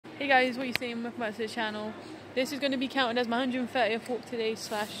Hey guys, what you saying? Welcome back to the channel. This is going to be counted as my 130th walk today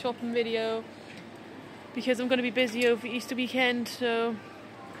 / shopping video because I'm going to be busy over Easter weekend, so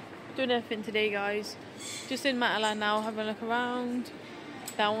doing everything today guys. Just in Matalan now, having a look around.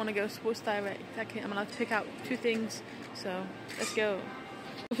 Now I want to go Sports Direct. I'm allowed to pick out 2 things, so let's go.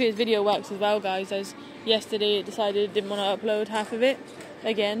 Hopefully this video works as well guys, as yesterday it decided it didn't want to upload half of it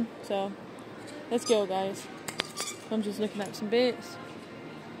again, so let's go guys. I'm just looking at some bits.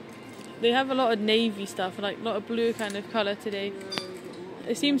 They have a lot of navy stuff, like a lot of blue kind of colour today.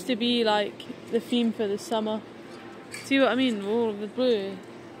 It seems to be like the theme for the summer. See what I mean? All of the blue.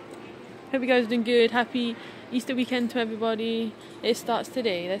 Hope you guys are doing good. Happy Easter weekend to everybody. It starts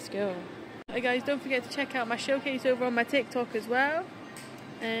today. Let's go. Hey guys, don't forget to check out my showcase over on my TikTok as well.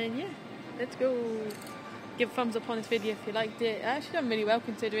 And yeah, let's go. Give a thumbs up on this video if you liked it. I actually done really well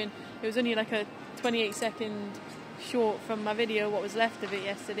considering it was only like a 28-second short from my video, what was left of it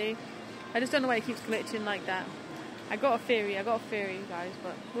yesterday. I just don't know why it keeps glitching like that. I got a theory guys,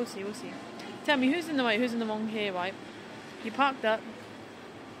 but we'll see. Tell me, who's in the right, who's in the wrong here, right? You parked up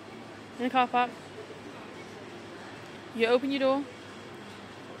in a car park, you open your door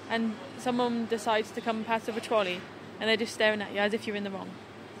and someone decides to come past with a trolley and they're just staring at you as if you're in the wrong.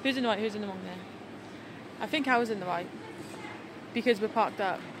 Who's in the right, who's in the wrong there? I think I was in the right because we're parked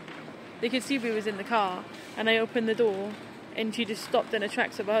up. They could see we was in the car and I opened the door and she just stopped in her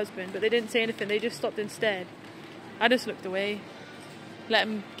tracks with her husband, but they didn't say anything, they just stopped instead. I just looked away, let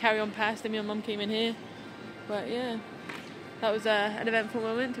them carry on past, and me and mum came in here. But yeah, that was an eventful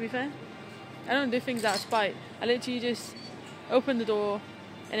moment, to be fair. I don't do things out of spite. I literally just opened the door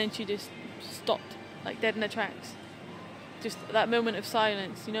and then she just stopped, like dead in her tracks. Just that moment of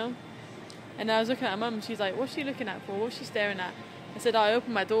silence, you know? And I was looking at her mum and she's like, what's she looking at for? What's she staring at? I said, I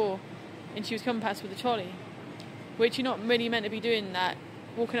opened my door and she was coming past with a trolley. Which you're not really meant to be doing that,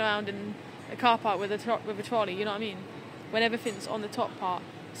 walking around in a car park with a trolley, you know what I mean? When everything's on the top part.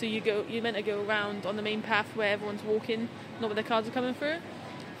 So you're meant to go around on the main path where everyone's walking, not where the cars are coming through.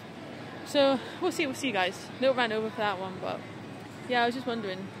 So we'll see guys. Little ran over for that one, but yeah, I was just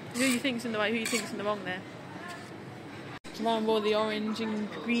wondering who you think's in the right, who you think's in the wrong there. Around all the orange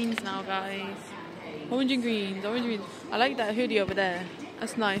and greens now guys. Orange and greens. I like that hoodie over there.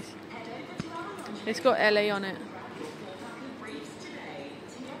 That's nice. It's got LA on it.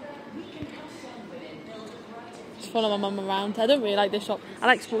 Just follow my mum around. I don't really like this shop. I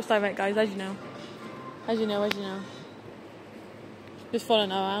like Sports Direct guys, as you know. As you know. Just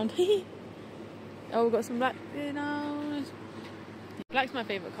following her around. Oh, we've got some black here now. Black's my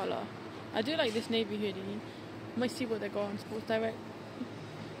favourite colour. I do like this navy hoodie. I might see what they got on Sports Direct.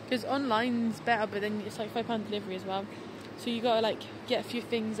 Because online's better, but then it's like £5 delivery as well. So you gotta like get a few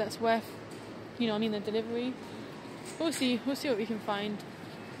things that's worth, you know what I mean, the delivery. We'll see what we can find.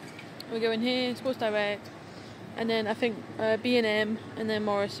 We're going here, Sports Direct, and then I think B&M, and then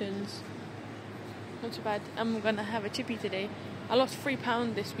Morrison's. Not too bad. I'm gonna have a chippy today. I lost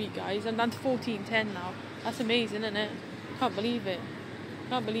 £3 this week guys. I'm down to 14.10 now. That's amazing, isn't it? Can't believe it.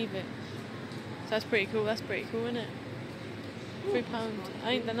 So that's pretty cool, isn't it? £3.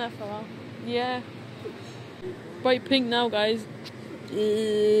 I ain't done that for a while. Yeah. Bright pink now guys.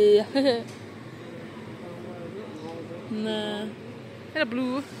 Nah. Get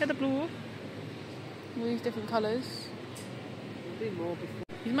the blue. All these different colours.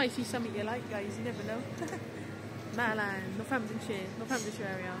 You might see something you like guys, you never know. Matalan, Northamptonshire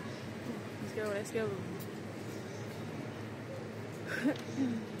area. Let's go.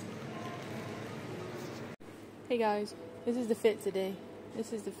 Hey guys, this is the fit today.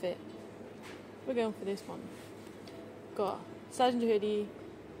 We're going for this one. Got Sergeant hoodie,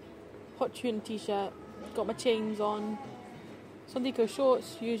 hot tuna t-shirt, got my chains on, Sondico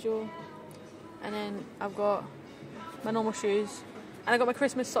shorts, usual, and then I've got my normal shoes, and I got my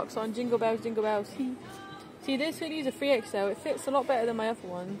Christmas socks on, jingle bells. See, this hoodie is a 3XL, it fits a lot better than my other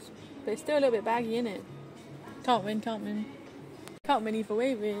ones, but it's still a little bit baggy, innit? Can't win. Can't win either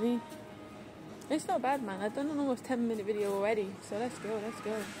way, really. It's not bad, man. I've done an almost 10-minute video already, so let's go.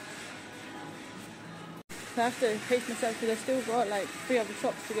 So I have to pace myself because I've still got like 3 other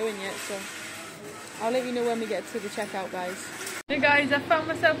shops to go in yet, so I'll let you know when we get to the checkout, guys. Hey guys, I found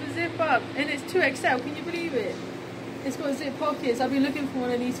myself a zip up, and it's 2XL, can you believe it? It's got zip pockets. I've been looking for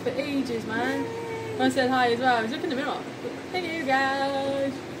one of these for ages, man. I said hi as well. I was looking in the mirror. Hey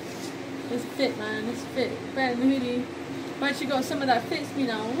guys. It's fit, man. It's fit. Better than the hoodie. I've actually got some of that fits me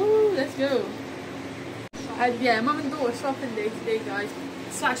now. Woo, let's go. Yeah, mum and daughter shopping day today, guys.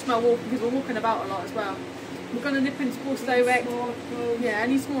 Slash my walk because we're walking about a lot as well. We're gonna nip in Sports Direct. Yeah, I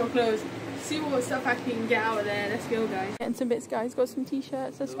need some more clothes. See what stuff I can get out of there. Let's go, guys. Getting some bits, guys. Got some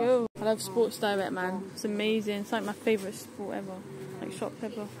t-shirts. Let's go. I love Sports Direct, man. It's amazing. It's like my favourite sport ever. Like shop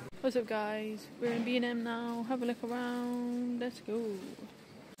ever. What's up, guys? We're in B&M now. Have a look around. Let's go.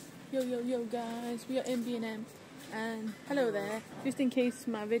 Yo, guys. We are in B&M. And hello there. Just in case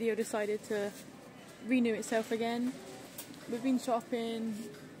my video decided to renew itself again. We've been shopping.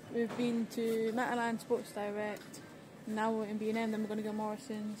 We've been to Matalan Sports Direct. Now we're in B&M. Then we're going to go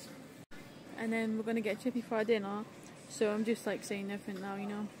Morrison's. And then we're going to get chippy for our dinner. So I'm just like saying everything now, you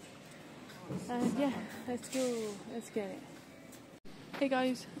know. And yeah, let's go. Let's get it. Hey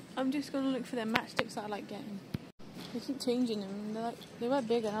guys, I'm just going to look for them matchsticks that I like getting. They keep changing them. They were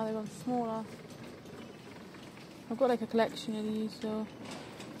bigger, now they've gone smaller. I've got like a collection of these, so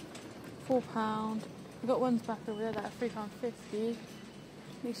 £4. I've got ones back over there that are £3.50.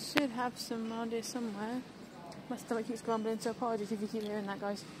 They should have some around here somewhere. My stomach keeps grumbling, so apologies if you keep hearing that,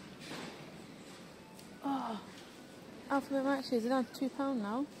 guys. Oh, alphabet matches, they're down to £2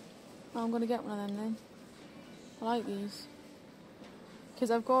 now. Oh, I'm going to get one of them then. I like these.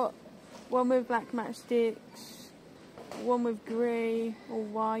 Because I've got one with black matchsticks, one with grey or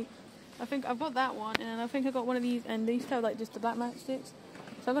white. I think I've got that one, and then I think I got one of these, and these have like just the black matchsticks.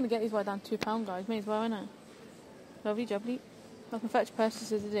 So I'm going to get these right down to £2, guys. May as well, innit? Lovely jubbly. That's my first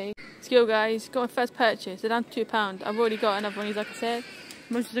purchase of the day. Let's go, guys. Got my first purchase. They're down to £2. I've already got another one of these, like I said.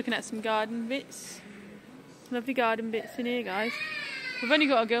 I'm just looking at some garden bits. Lovely garden bits in here, guys. We've only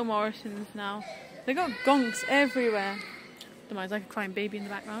got to go Morrison's now. They got gonks everywhere. Don't mind, there's like a crying baby in the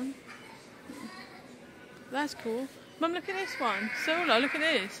background. That's cool. Mum, look at this one. Solar, look at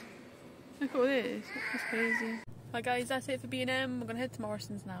this. Look at all this. That's crazy. Right, guys, that's it for B&M. We're going to head to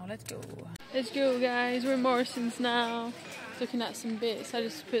Morrison's now. Let's go. Let's go, guys. We're in Morrison's now. Looking at some bits. I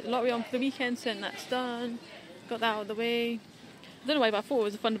just put the lottery on for the weekend, so that's done. Got that out of the way. I don't know why, but I thought it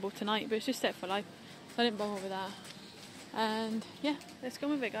was a Thunderbolt tonight, but it's just set for life. So I didn't bother with that. And yeah, let's go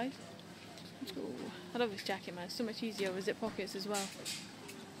with it, guys. Let's go. I love this jacket, man. It's so much easier with zip pockets as well.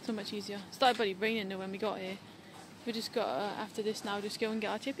 So much easier. It started bloody raining though when we got here. We just got, after this now, just go and get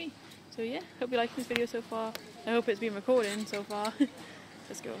our chippy. So yeah, hope you like this video so far. I hope it's been recording so far.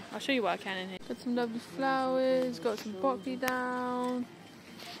 Let's go. I'll show you what I can in here. Got some lovely flowers. Got some broccoli down.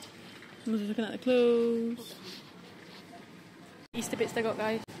 Someone's looking at the clothes. Easter bits they got,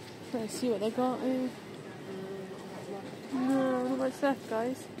 guys. Let's see what they got here. No, not much left,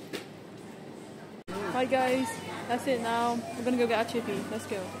 guys. Right, guys, that's it now. We're gonna go get our chippy. Let's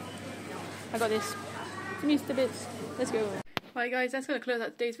go. I got this. Some Easter bits. Let's go. Right, guys, that's gonna close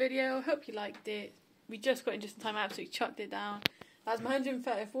out today's video. Hope you liked it. We just got in just in time. I absolutely chucked it down. That was my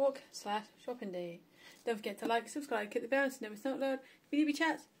 130th walk / shopping day. Don't forget to like, subscribe, click the bell so never miss an upload. VDB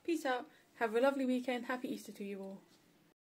chats. Peace out. Have a lovely weekend. Happy Easter to you all.